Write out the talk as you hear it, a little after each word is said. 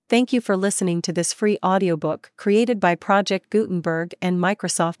Thank you for listening to this free audiobook created by Project Gutenberg and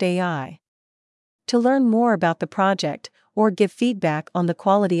Microsoft AI. To learn more about the project or give feedback on the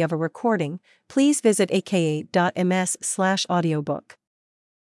quality of a recording, please visit aka.ms/audiobook.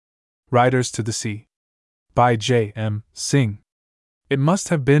 Riders to the Sea by J.M. Synge. It must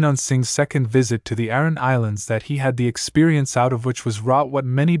have been on Synge's second visit to the Aran Islands that he had the experience out of which was wrought what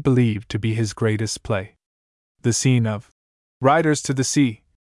many believe to be his greatest play. The scene of Riders to the Sea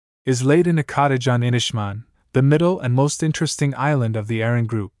is laid in a cottage on Inishmaan, the middle and most interesting island of the Aran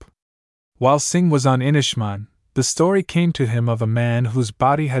group. While Synge was on Inishmaan, the story came to him of a man whose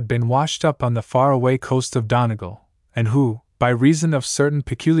body had been washed up on the faraway coast of Donegal, and who, by reason of certain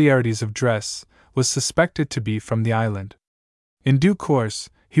peculiarities of dress, was suspected to be from the island. In due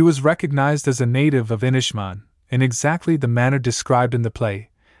course, he was recognized as a native of Inishmaan, in exactly the manner described in the play,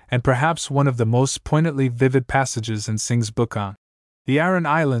 and perhaps one of the most poignantly vivid passages in Synge's book on the Aran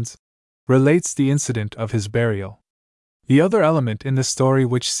Islands relates the incident of his burial. The other element in the story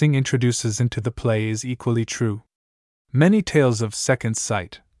which Synge introduces into the play is equally true. Many tales of second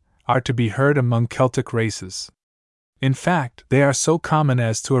sight are to be heard among Celtic races. In fact, they are so common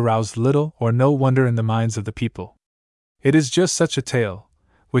as to arouse little or no wonder in the minds of the people. It is just such a tale,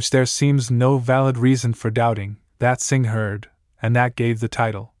 which there seems no valid reason for doubting, that Synge heard, and that gave the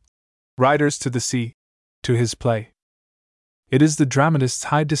title, Riders to the Sea, to his play. It is the dramatist's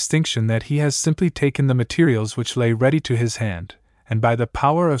high distinction that he has simply taken the materials which lay ready to his hand, and by the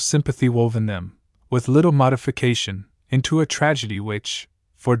power of sympathy woven them, with little modification, into a tragedy which,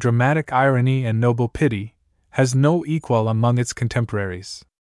 for dramatic irony and noble pity, has no equal among its contemporaries.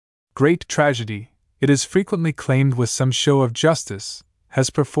 Great tragedy, it is frequently claimed with some show of justice, has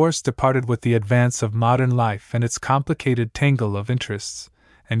perforce departed with the advance of modern life and its complicated tangle of interests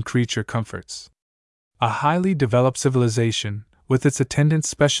and creature comforts. A highly developed civilization, with its attendant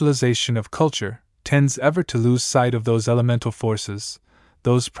specialization of culture, tends ever to lose sight of those elemental forces,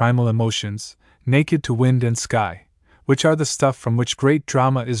 those primal emotions, naked to wind and sky, which are the stuff from which great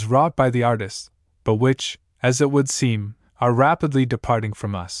drama is wrought by the artist, but which, as it would seem, are rapidly departing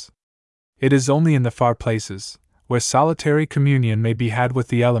from us. It is only in the far places, where solitary communion may be had with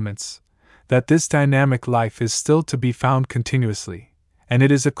the elements, that this dynamic life is still to be found continuously, and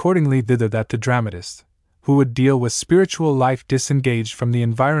it is accordingly thither that the dramatist, who would deal with spiritual life disengaged from the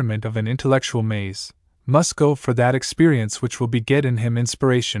environment of an intellectual maze, must go for that experience which will beget in him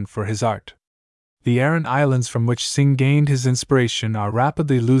inspiration for his art. The Aran Islands from which Synge gained his inspiration are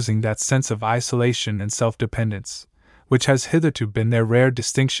rapidly losing that sense of isolation and self-dependence, which has hitherto been their rare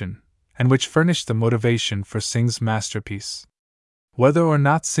distinction, and which furnished the motivation for Synge's masterpiece. Whether or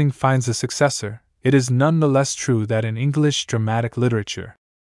not Synge finds a successor, it is none the less true that in English dramatic literature,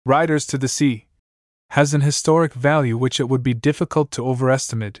 Riders to the Sea has an historic value which it would be difficult to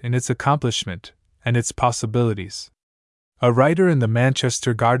overestimate in its accomplishment and its possibilities. A writer in the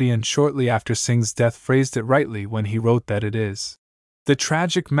Manchester Guardian shortly after Synge's death phrased it rightly when he wrote that it is the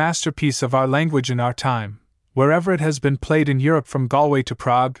tragic masterpiece of our language in our time. Wherever it has been played in Europe from Galway to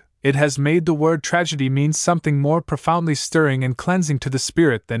Prague, it has made the word tragedy mean something more profoundly stirring and cleansing to the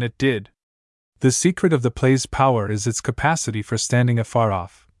spirit than it did. The secret of the play's power is its capacity for standing afar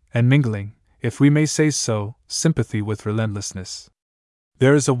off, and mingling, if we may say so, sympathy with relentlessness.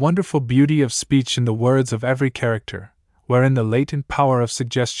 There is a wonderful beauty of speech in the words of every character, wherein the latent power of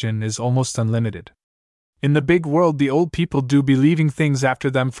suggestion is almost unlimited. In the big world the old people do be leaving things after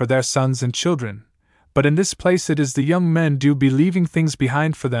them for their sons and children, but in this place it is the young men do be leaving things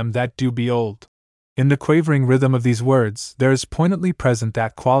behind for them that do be old. In the quavering rhythm of these words there is poignantly present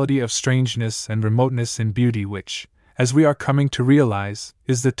that quality of strangeness and remoteness in beauty which, as we are coming to realize,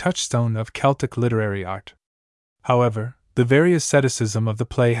 is the touchstone of Celtic literary art. However, the very asceticism of the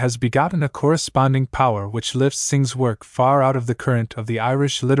play has begotten a corresponding power which lifts Synge's work far out of the current of the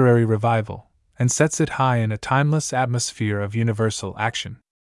Irish literary revival, and sets it high in a timeless atmosphere of universal action.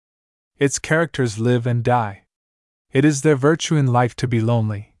 Its characters live and die. It is their virtue in life to be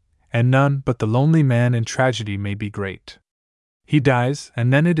lonely, and none but the lonely man in tragedy may be great. He dies,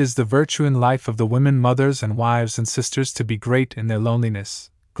 and then it is the virtue in life of the women mothers and wives and sisters to be great in their loneliness,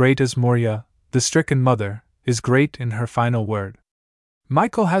 great as Moria, the stricken mother, is great in her final word.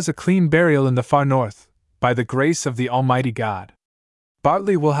 Michael has a clean burial in the far north, by the grace of the Almighty God.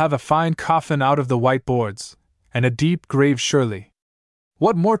 Bartley will have a fine coffin out of the white boards, and a deep grave surely.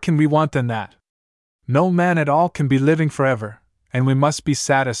 What more can we want than that? No man at all can be living forever, and we must be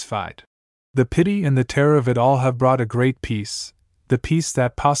satisfied. The pity and the terror of it all have brought a great peace, the peace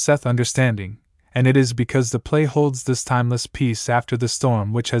that passeth understanding, and it is because the play holds this timeless peace after the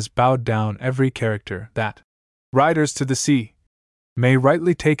storm which has bowed down every character that Riders to the Sea may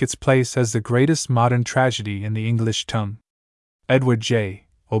rightly take its place as the greatest modern tragedy in the English tongue. Edward J.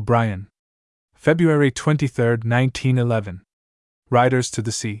 O'Brien. February 23, 1911. Riders to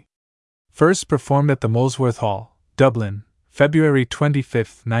the Sea. First performed at the Molesworth Hall, Dublin, February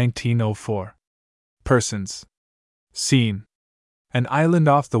 25, 1904. Persons. Scene: an island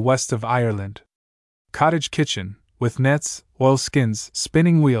off the west of Ireland. Cottage kitchen, with nets, oilskins,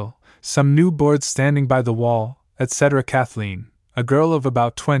 spinning wheel, some new boards standing by the wall, etc. Kathleen, a girl of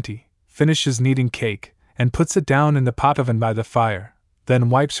about 20, finishes kneading cake, and puts it down in the pot oven by the fire, then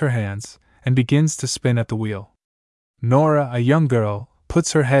wipes her hands, and begins to spin at the wheel. Nora, a young girl,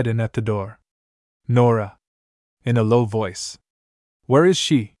 puts her head in at the door. Nora. In a low voice. Where is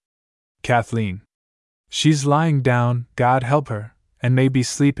she? Kathleen. She's lying down, God help her, and may be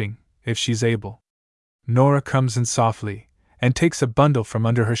sleeping, if she's able. Nora comes in softly, and takes a bundle from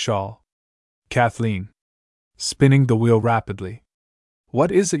under her shawl. Kathleen. Spinning the wheel rapidly.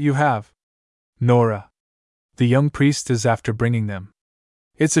 What is it you have? Nora. The young priest is after bringing them.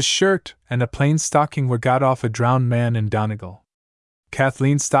 It's a shirt and a plain stocking were got off a drowned man in Donegal.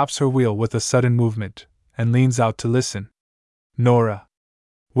 Kathleen stops her wheel with a sudden movement, and leans out to listen. Nora.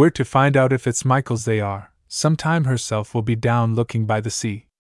 We're to find out if it's Michael's they are. Sometime herself will be down looking by the sea.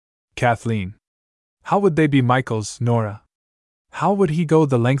 Kathleen. How would they be Michael's, Nora? How would he go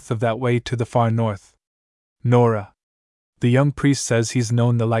the length of that way to the far north? Nora. The young priest says he's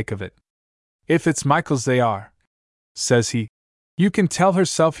known the like of it. If it's Michael's they are, says he, you can tell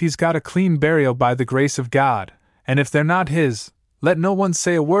herself he's got a clean burial by the grace of God, and if they're not his, let no one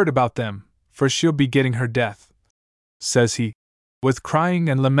say a word about them, for she'll be getting her death, says he, with crying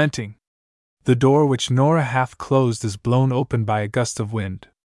and lamenting. The door which Nora half closed is blown open by a gust of wind.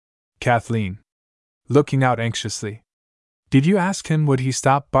 Kathleen. Looking out anxiously. Did you ask him would he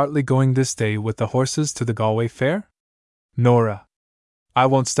stop Bartley going this day with the horses to the Galway fair? Nora. I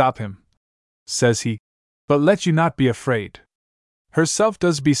won't stop him, says he, but let you not be afraid. Herself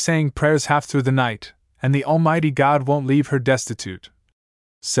does be saying prayers half through the night, and the Almighty God won't leave her destitute,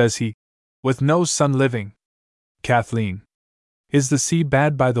 says he, with no son living. Kathleen. Is the sea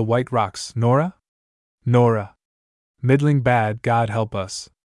bad by the White Rocks, Nora? Nora. Middling bad, God help us.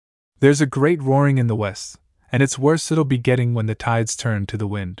 There's a great roaring in the west, and it's worse it'll be getting when the tides turn to the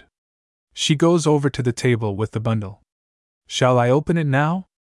wind. She goes over to the table with the bundle. Shall I open it now?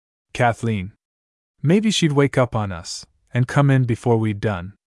 Kathleen. Maybe she'd wake up on us, and come in before we'd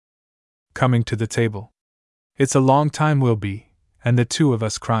done. Coming to the table. It's a long time we'll be, and the two of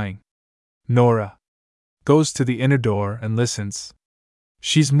us crying. Nora. Goes to the inner door and listens.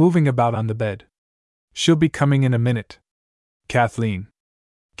 She's moving about on the bed. She'll be coming in a minute. Kathleen.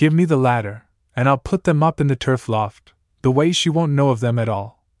 Give me the ladder, and I'll put them up in the turf loft, the way she won't know of them at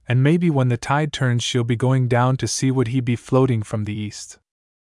all, and maybe when the tide turns she'll be going down to see would he be floating from the east.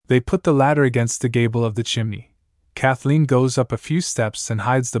 They put the ladder against the gable of the chimney. Kathleen goes up a few steps and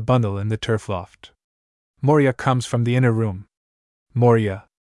hides the bundle in the turf loft. Moria comes from the inner room. Moria.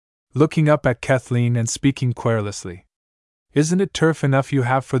 Looking up at Kathleen and speaking querulously. Isn't it turf enough you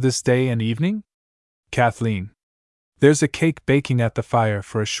have for this day and evening? Kathleen. There's a cake baking at the fire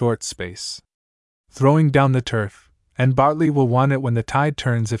for a short space. Throwing down the turf, and Bartley will want it when the tide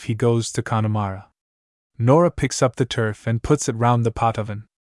turns if he goes to Connemara. Nora picks up the turf and puts it round the pot oven.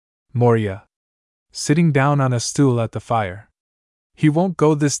 Moria. Sitting down on a stool at the fire. He won't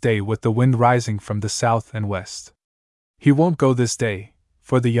go this day with the wind rising from the south and west. He won't go this day,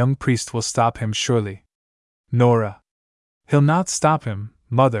 for the young priest will stop him surely. Nora. He'll not stop him,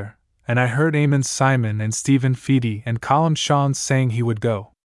 mother, and I heard Amos Simon and Stephen Feedy and Colin Shawn saying he would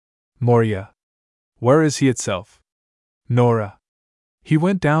go. Moria. Where is he itself? Nora. He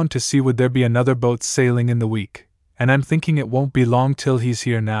went down to see would there be another boat sailing in the week, and I'm thinking it won't be long till he's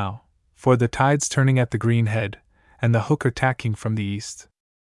here now, for the tide's turning at the Green Head, and the hooker tacking from the east.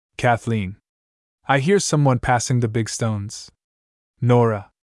 Kathleen. I hear someone passing the big stones. Nora.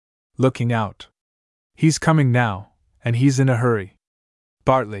 Looking out. He's coming now, and he's in a hurry.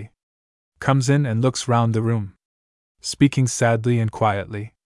 Bartley. Comes in and looks round the room. Speaking sadly and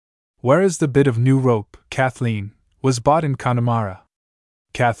quietly. Where is the bit of new rope, Kathleen, was bought in Connemara?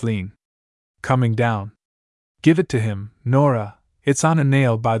 Kathleen. Coming down. Give it to him, Nora, it's on a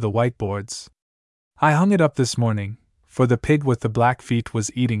nail by the whiteboards. I hung it up this morning, for the pig with the black feet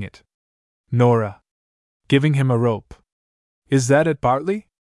was eating it. Nora. Giving him a rope. Is that it, Bartley?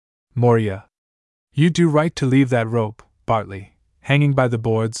 Moria. You do right to leave that rope, Bartley. Hanging by the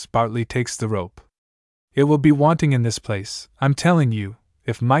boards, Bartley takes the rope. It will be wanting in this place, I'm telling you,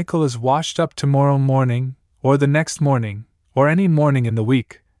 if Michael is washed up tomorrow morning, or the next morning, or any morning in the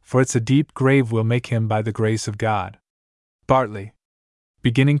week, for it's a deep grave we'll make him by the grace of God. Bartley.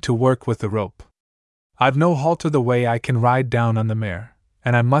 beginning to work with the rope. I've no halter the way I can ride down on the mare,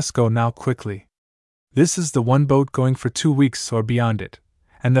 and I must go now quickly. This is the one boat going for 2 weeks or beyond it,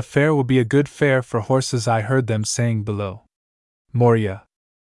 and the fare will be a good fare for horses, I heard them saying below. Moria.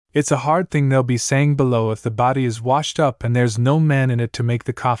 It's a hard thing they'll be saying below if the body is washed up and there's no man in it to make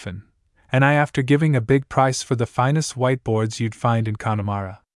the coffin, and I after giving a big price for the finest white boards you'd find in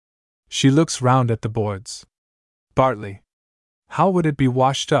Connemara. She looks round at the boards. Bartley. How would it be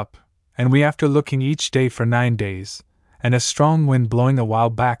washed up, and we after looking each day for 9 days, and a strong wind blowing a while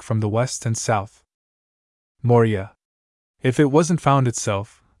back from the west and south? Moria. If it wasn't found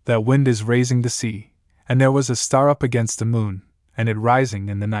itself, that wind is raising the sea, and there was a star up against the moon, and it rising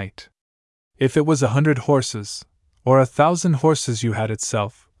in the night. If it was 100 horses, or 1,000 horses you had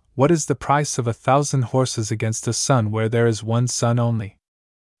itself, what is the price of 1,000 horses against the sun where there is one sun only?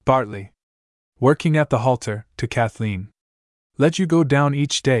 Bartley. Working at the halter, to Kathleen. Let you go down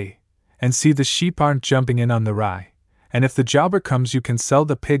each day, and see the sheep aren't jumping in on the rye, and if the jobber comes you can sell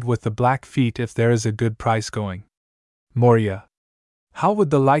the pig with the black feet if there is a good price going. Moria. How would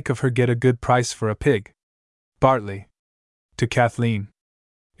the like of her get a good price for a pig? Bartley. To Kathleen.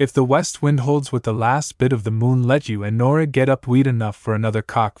 If the west wind holds with the last bit of the moon, let you and Nora get up wheat enough for another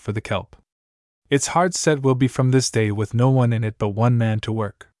cock for the kelp. Its hard set will be from this day with no one in it but one man to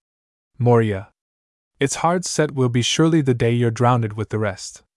work. Moria. Its hard set will be surely the day you're drowned with the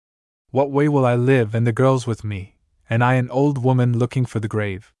rest. What way will I live and the girls with me, and I an old woman looking for the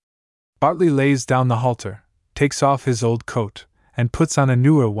grave? Bartley lays down the halter, takes off his old coat, and puts on a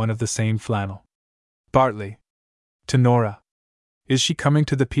newer one of the same flannel. Bartley. To Nora. Is she coming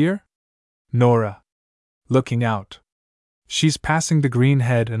to the pier? Nora. Looking out. She's passing the green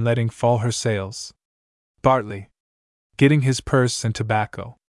head and letting fall her sails. Bartley. Getting his purse and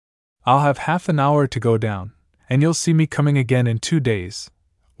tobacco. I'll have half an hour to go down, and you'll see me coming again in 2 days,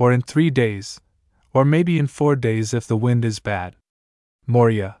 or in 3 days, or maybe in 4 days if the wind is bad.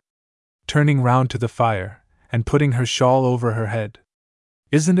 Moria. Turning round to the fire, and putting her shawl over her head.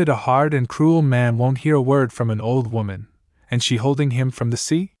 Isn't it a hard and cruel man won't hear a word from an old woman, and she holding him from the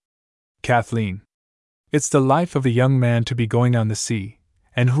sea? Kathleen. It's the life of a young man to be going on the sea,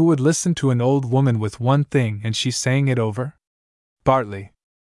 and who would listen to an old woman with one thing and she saying it over? Bartley.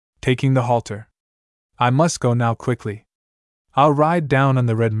 Taking the halter. I must go now quickly. I'll ride down on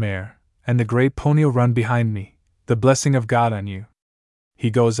the red mare, and the grey pony'll run behind me, the blessing of God on you.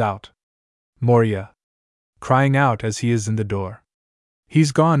 He goes out. Moria. Crying out as he is in the door.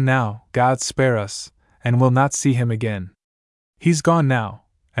 He's gone now, God spare us, and we'll not see him again. He's gone now,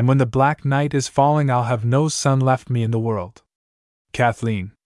 and when the black night is falling I'll have no son left me in the world.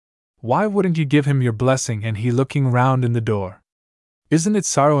 Kathleen. Why wouldn't you give him your blessing and he looking round in the door? Isn't it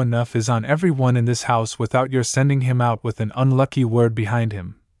sorrow enough is on every one in this house without your sending him out with an unlucky word behind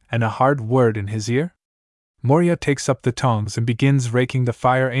him, and a hard word in his ear? Moria takes up the tongs and begins raking the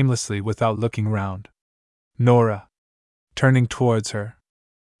fire aimlessly without looking round. Nora. Turning towards her.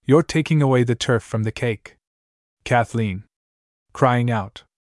 You're taking away the turf from the cake. Kathleen. Crying out.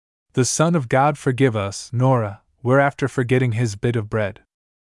 The Son of God forgive us, Nora, we're after forgetting his bit of bread.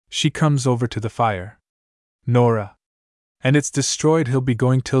 She comes over to the fire. Nora. And it's destroyed he'll be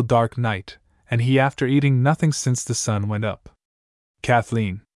going till dark night, and he after eating nothing since the sun went up.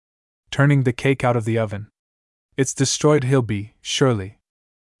 Kathleen. Turning the cake out of the oven. It's destroyed he'll be, surely.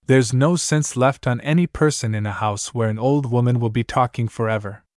 There's no sense left on any person in a house where an old woman will be talking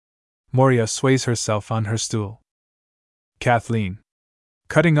forever. Moria sways herself on her stool. Kathleen.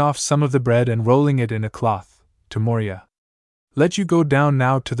 Cutting off some of the bread and rolling it in a cloth, to Moria. Let you go down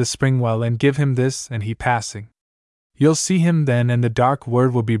now to the spring well and give him this, and he passing. You'll see him then and the dark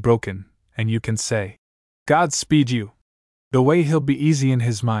word will be broken, and you can say, God speed you. The way he'll be easy in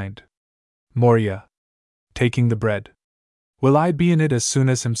his mind. Moria. Taking the bread. Will I be in it as soon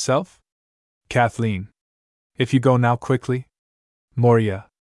as himself? Kathleen. If you go now quickly? Moria.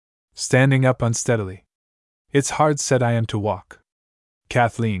 Standing up unsteadily. It's hard said I am to walk.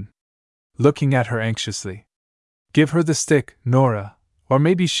 Kathleen. Looking at her anxiously. Give her the stick, Nora, or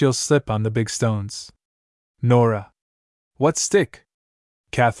maybe she'll slip on the big stones. Nora. What stick?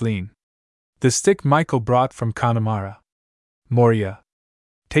 Kathleen. The stick Michael brought from Connemara. Moria.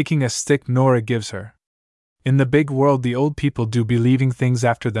 Taking a stick Nora gives her. In the big world the old people do be leaving things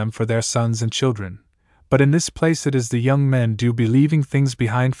after them for their sons and children, but in this place it is the young men do be leaving things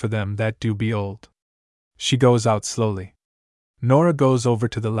behind for them that do be old. She goes out slowly. Nora goes over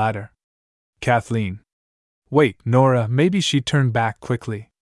to the ladder. Kathleen. Wait, Nora, maybe she turned back quickly.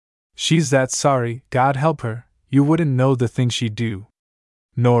 She's that sorry, God help her, you wouldn't know the thing she'd do.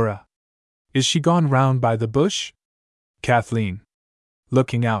 Nora. Is she gone round by the bush? Kathleen.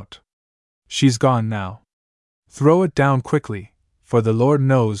 looking out. She's gone now. Throw it down quickly, for the Lord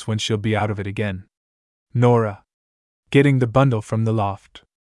knows when she'll be out of it again. Nora. Getting the bundle from the loft.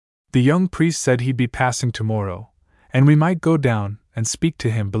 The young priest said he'd be passing tomorrow, and we might go down and speak to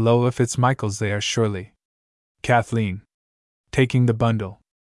him below if it's Michael's there, surely. Kathleen. Taking the bundle.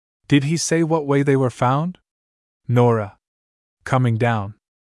 Did he say what way they were found? Nora. Coming down.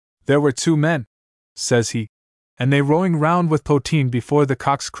 There were 2 men, says he, and they rowing round with poteen before the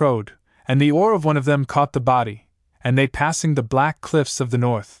cocks crowed, and the oar of one of them caught the body, and they passing the black cliffs of the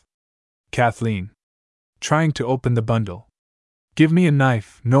north. Kathleen. Trying to open the bundle. Give me a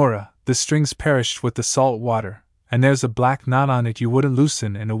knife, Nora, the string's perished with the salt water, and there's a black knot on it you wouldn't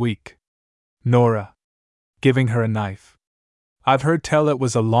loosen in a week. Nora. Giving her a knife. I've heard tell it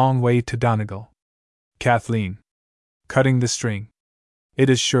was a long way to Donegal. Kathleen. Cutting the string. It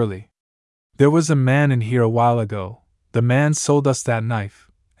is surely. There was a man in here a while ago, the man sold us that knife,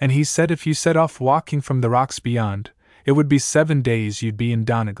 and he said if you set off walking from the rocks beyond, it would be 7 days you'd be in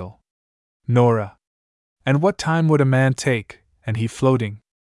Donegal. Nora. And what time would a man take, and he floating?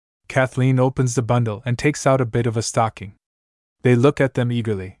 Kathleen opens the bundle and takes out a bit of a stocking. They look at them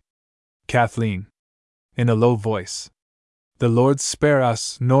eagerly. Kathleen. In a low voice. The Lord spare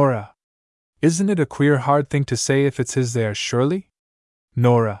us, Nora. Isn't it a queer hard thing to say if it's his there, surely?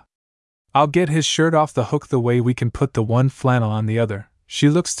 Nora. I'll get his shirt off the hook the way we can put the one flannel on the other. She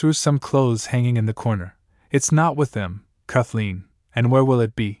looks through some clothes hanging in the corner. It's not with them, Kathleen, and where will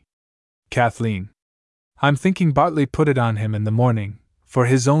it be? Kathleen. I'm thinking Bartley put it on him in the morning, for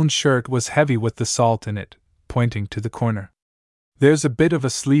his own shirt was heavy with the salt in it, pointing to the corner. There's a bit of a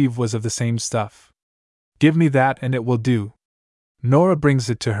sleeve was of the same stuff. Give me that and it will do. Nora brings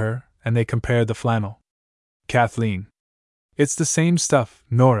it to her, and they compare the flannel. Kathleen. It's the same stuff,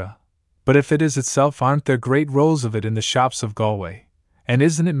 Nora, but if it is itself, aren't there great rolls of it in the shops of Galway, and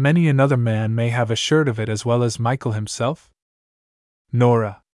isn't it many another man may have a shirt of it as well as Michael himself?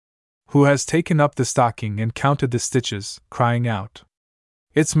 Nora. Who has taken up the stocking and counted the stitches, crying out.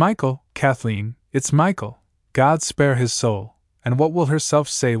 It's Michael, Kathleen, it's Michael, God spare his soul, and what will herself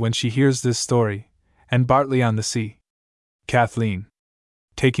say when she hears this story, and Bartley on the sea? Kathleen.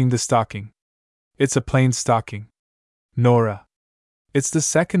 Taking the stocking. It's a plain stocking. Nora. It's the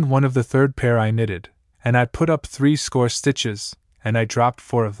second one of the 3rd pair I knitted, and I'd put up 60 stitches, and I dropped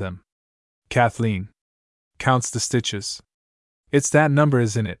 4 of them. Kathleen. Counts the stitches. It's that number,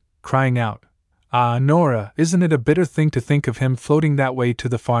 isn't it? Crying out. Ah, Nora, isn't it a bitter thing to think of him floating that way to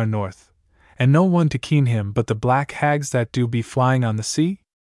the far north, and no one to keen him but the black hags that do be flying on the sea?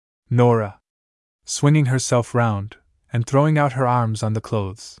 Nora. Swinging herself round, and throwing out her arms on the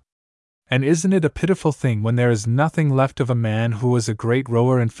clothes. And isn't it a pitiful thing when there is nothing left of a man who was a great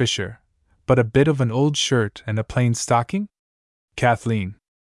rower and fisher, but a bit of an old shirt and a plain stocking? Kathleen.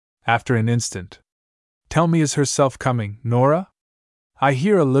 After an instant. Tell me, is herself coming, Nora? I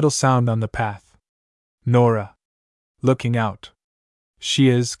hear a little sound on the path. Nora. Looking out. She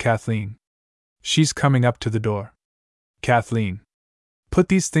is, Kathleen. She's coming up to the door. Kathleen. Put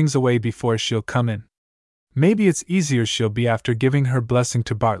these things away before she'll come in. Maybe it's easier she'll be after giving her blessing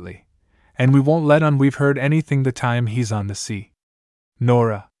to Bartley, and we won't let on we've heard anything the time he's on the sea.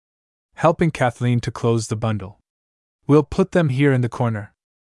 Nora. Helping Kathleen to close the bundle. We'll put them here in the corner.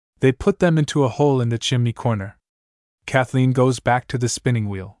 They put them into a hole in the chimney corner. Kathleen goes back to the spinning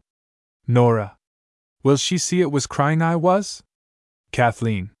wheel. Nora. Will she see it was crying I was?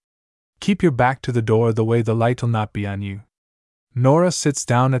 Kathleen. Keep your back to the door the way the light'll not be on you. Nora sits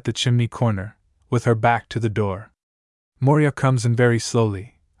down at the chimney corner, with her back to the door. Moria comes in very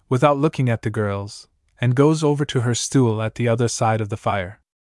slowly, without looking at the girls, and goes over to her stool at the other side of the fire.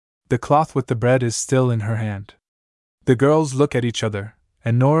 The cloth with the bread is still in her hand. The girls look at each other,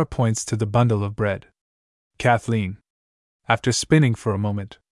 and Nora points to the bundle of bread. Kathleen. After spinning for a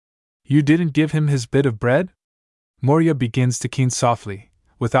moment. You didn't give him his bit of bread? Moria begins to keen softly,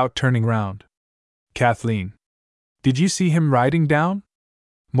 without turning round. Kathleen. Did you see him riding down?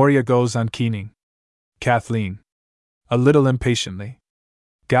 Moria goes on keening. Kathleen. A little impatiently.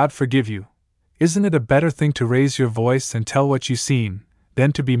 God forgive you. Isn't it a better thing to raise your voice and tell what you seen,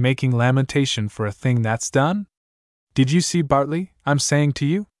 than to be making lamentation for a thing that's done? Did you see Bartley, I'm saying to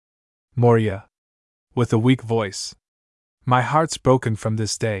you? Moria. With a weak voice. My heart's broken from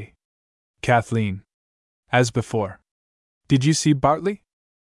this day. Kathleen. As before. Did you see Bartley?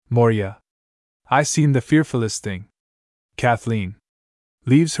 Moria. I seen the fearfulest thing. Kathleen.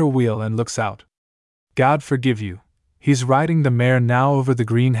 Leaves her wheel and looks out. God forgive you. He's riding the mare now over the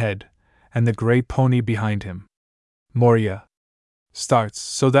green head, and the grey pony behind him. Moria. Starts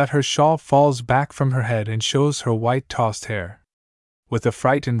so that her shawl falls back from her head and shows her white tossed hair. with a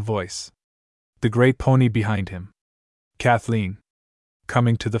frightened voice. The great pony behind him. Kathleen.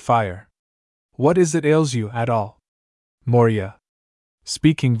 Coming to the fire. What is it ails you at all? Moria.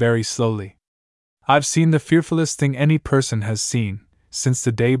 Speaking very slowly. I've seen the fearfulest thing any person has seen, since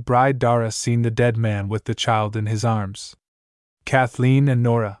the day bride Dara seen the dead man with the child in his arms. Kathleen and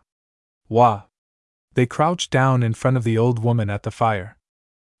Nora. Wah. They crouched down in front of the old woman at the fire.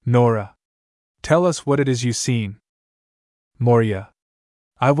 Nora. Tell us what it is you seen. Moria.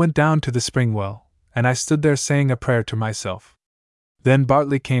 I went down to the spring well, and I stood there saying a prayer to myself. Then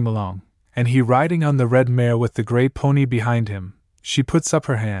Bartley came along, and he riding on the red mare with the grey pony behind him. She puts up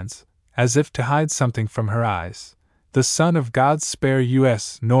her hands, as if to hide something from her eyes. The Son of God spare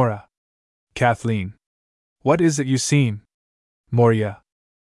us, Nora. Kathleen. What is it you seen? Moria.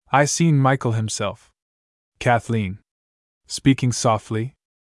 I seen Michael himself. Kathleen. Speaking softly.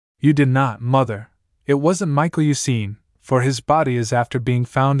 You did not, Mother. It wasn't Michael you seen, for his body is after being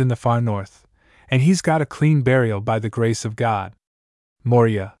found in the far north, and he's got a clean burial by the grace of God.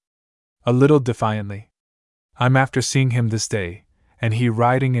 Moria. A little defiantly. I'm after seeing him this day, and he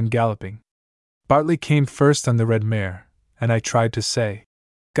riding and galloping. Bartley came first on the red mare, and I tried to say,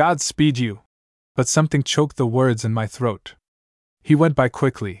 God speed you, but something choked the words in my throat. He went by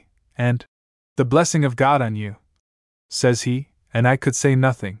quickly, and, the blessing of God on you, says he, and I could say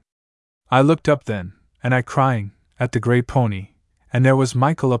nothing. I looked up then, and I crying, at the grey pony, and there was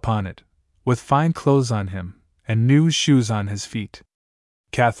Michael upon it, with fine clothes on him, and new shoes on his feet.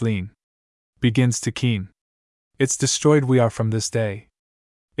 Kathleen. Begins to keen. It's destroyed we are from this day.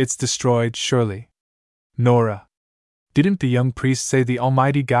 It's destroyed, surely. Nora. Didn't the young priest say the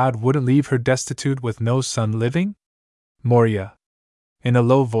Almighty God wouldn't leave her destitute with no son living? Moria. In a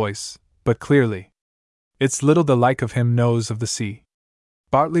low voice, but clearly. It's little the like of him knows of the sea.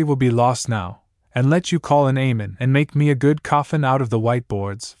 Bartley will be lost now, and let you call an amen and make me a good coffin out of the white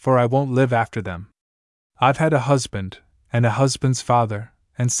boards, for I won't live after them. I've had a husband, and a husband's father,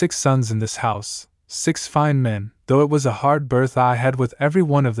 and 6 sons in this house, 6 fine men, though it was a hard birth I had with every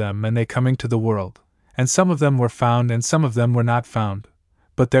one of them and they coming to the world, and some of them were found and some of them were not found,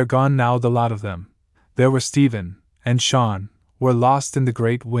 but they're gone now the lot of them. There were Stephen, and Sean, were lost in the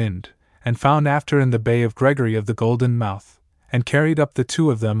great wind, and found after in the bay of Gregory of the Golden Mouth, and carried up the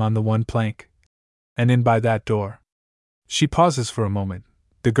 2 of them on the one plank, and in by that door. She pauses for a moment.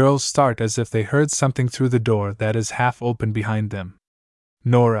 The girls start as if they heard something through the door that is half open behind them.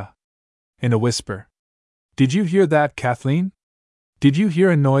 Nora. In a whisper. Did you hear that, Kathleen? Did you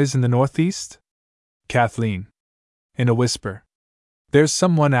hear a noise in the northeast? Kathleen. In a whisper. There's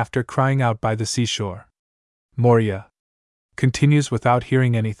someone after crying out by the seashore. Moria. Continues without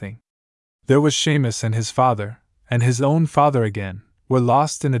hearing anything. There was Seamus and his father, and his own father again, were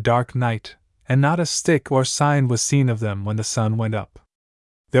lost in a dark night, and not a stick or sign was seen of them when the sun went up.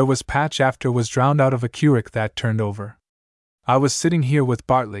 There was Patch after was drowned out of a curragh that turned over. I was sitting here with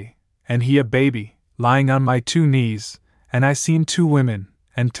Bartley, and he a baby, lying on my 2 knees, and I seen 2 women,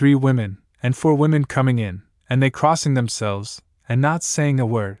 and 3 women, and 4 women coming in, and they crossing themselves, and not saying a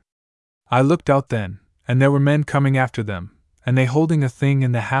word. I looked out then, and there were men coming after them, and they holding a thing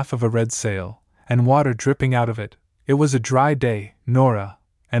in the half of a red sail, and water dripping out of it. It was a dry day, Nora,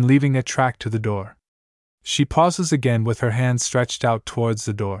 and leaving a track to the door. She pauses again with her hand stretched out towards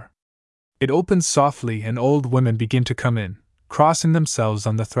the door. It opens softly and old women begin to come in, crossing themselves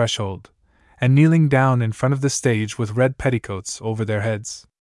on the threshold, and kneeling down in front of the stage with red petticoats over their heads.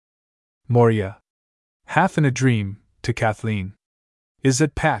 Moria. Half in a dream, to Kathleen. Is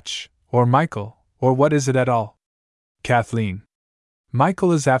it Patch, or Michael, or what is it at all? Kathleen.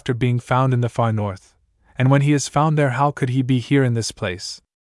 Michael is after being found in the far north, and when he is found there how could he be here in this place?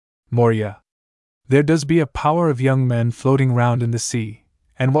 Moria. There does be a power of young men floating round in the sea,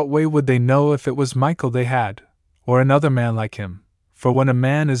 and what way would they know if it was Michael they had, or another man like him? For when a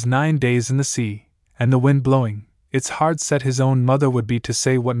man is 9 days in the sea, and the wind blowing, it's hard set his own mother would be to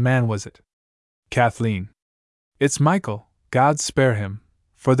say what man was it. Kathleen. It's Michael, God spare him,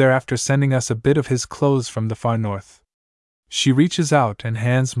 for they're after sending us a bit of his clothes from the far north. She reaches out and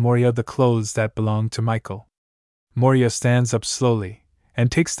hands Moria the clothes that belong to Michael. Moria stands up slowly, and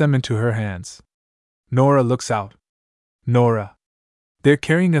takes them into her hands. Nora looks out. Nora. They're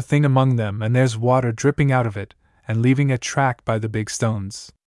carrying a thing among them and there's water dripping out of it, and leaving a track by the big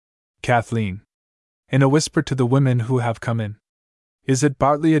stones. Kathleen. In a whisper to the women who have come in. Is it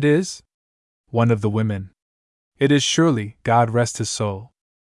Bartley it is? One of the women. It is surely, God rest his soul.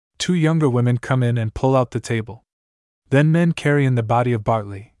 2 younger women come in and pull out the table. Then men carry in the body of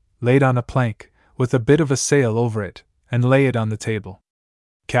Bartley, laid on a plank, with a bit of a sail over it, and lay it on the table.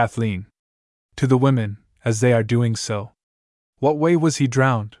 Kathleen. To the women, as they are doing so. What way was he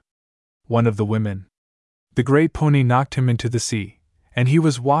drowned? One of the women. The gray pony knocked him into the sea, and he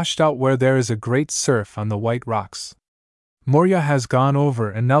was washed out where there is a great surf on the white rocks. Moria has gone over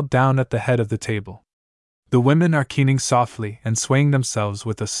and knelt down at the head of the table. The women are keening softly and swaying themselves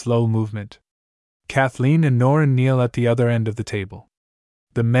with a slow movement. Kathleen and Nora kneel at the other end of the table.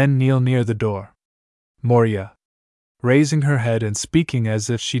 The men kneel near the door. Moria, raising her head and speaking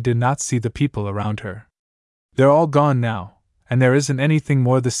as if she did not see the people around her. They're all gone now, and there isn't anything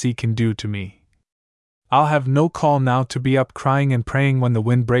more the sea can do to me. I'll have no call now to be up crying and praying when the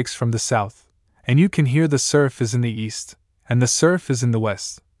wind breaks from the south, and you can hear the surf is in the east, and the surf is in the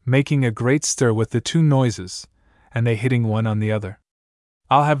west, making a great stir with the two noises, and they hitting one on the other.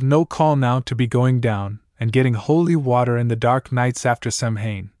 I'll have no call now to be going down and getting holy water in the dark nights after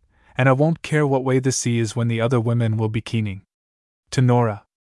Samhain, and I won't care what way the sea is when the other women will be keening. To Nora.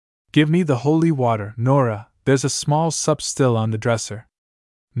 Give me the holy water, Nora, there's a small sup still on the dresser.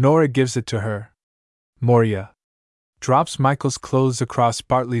 Nora gives it to her. Moria drops Michael's clothes across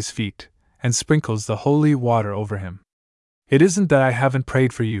Bartley's feet and sprinkles the holy water over him. It isn't that I haven't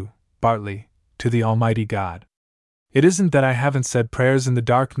prayed for you, Bartley, to the Almighty God. It isn't that I haven't said prayers in the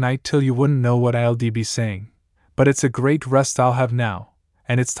dark night till you wouldn't know what I'll be saying, but it's a great rest I'll have now,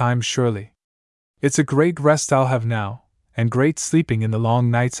 and it's time surely. It's a great rest I'll have now, and great sleeping in the long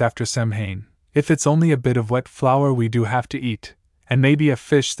nights after Samhain, if it's only a bit of wet flour we do have to eat, and maybe a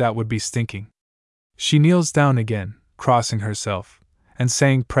fish that would be stinking. She kneels down again, crossing herself, and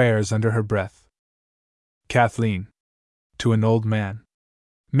saying prayers under her breath. Kathleen. To an old man.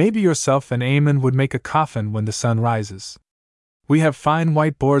 Maybe yourself and Eamon would make a coffin when the sun rises. We have fine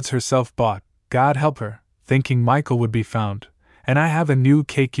white boards herself bought, God help her, thinking Michael would be found, and I have a new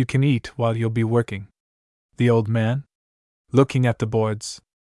cake you can eat while you'll be working. The old man? Looking at the boards.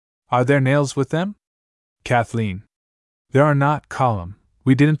 Are there nails with them? Kathleen. There are not, Colum,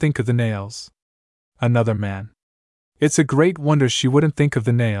 we didn't think of the nails. Another man. It's a great wonder she wouldn't think of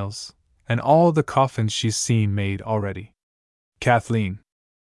the nails, and all the coffins she's seen made already. Kathleen.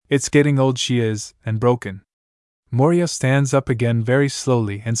 It's getting old she is, and broken. Moria stands up again very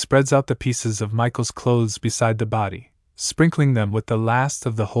slowly and spreads out the pieces of Michael's clothes beside the body, sprinkling them with the last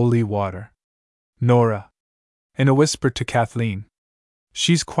of the holy water. Nora. In a whisper to Kathleen.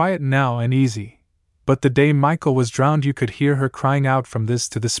 She's quiet now and easy, but the day Michael was drowned you could hear her crying out from this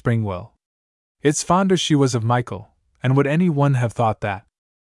to the spring well. It's fonder she was of Michael, and would anyone have thought that?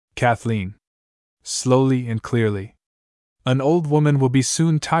 Kathleen. Slowly and clearly. An old woman will be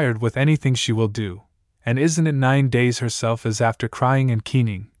soon tired with anything she will do, and isn't it 9 days herself as after crying and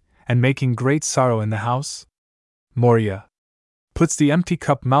keening, and making great sorrow in the house? Moria puts the empty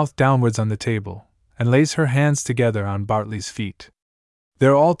cup mouth downwards on the table, and lays her hands together on Bartley's feet.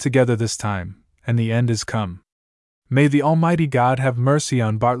 They're all together this time, and the end is come. May the Almighty God have mercy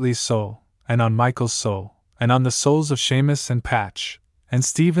on Bartley's soul, and on Michael's soul, and on the souls of Seamus and Patch, and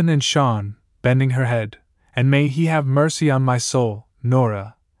Stephen and Sean, bending her head, and may he have mercy on my soul,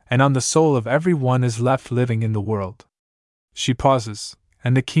 Nora, and on the soul of every one is left living in the world. She pauses,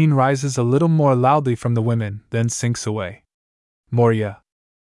 and the keen rises a little more loudly from the women, then sinks away. Moria.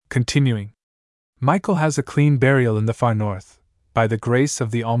 Continuing. Michael has a clean burial in the far north, by the grace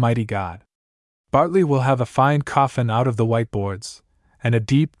of the Almighty God. Bartley will have a fine coffin out of the white boards, and a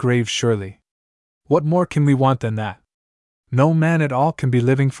deep grave surely. What more can we want than that? No man at all can be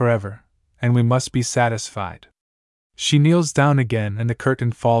living forever, and we must be satisfied. She kneels down again and the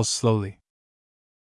curtain falls slowly.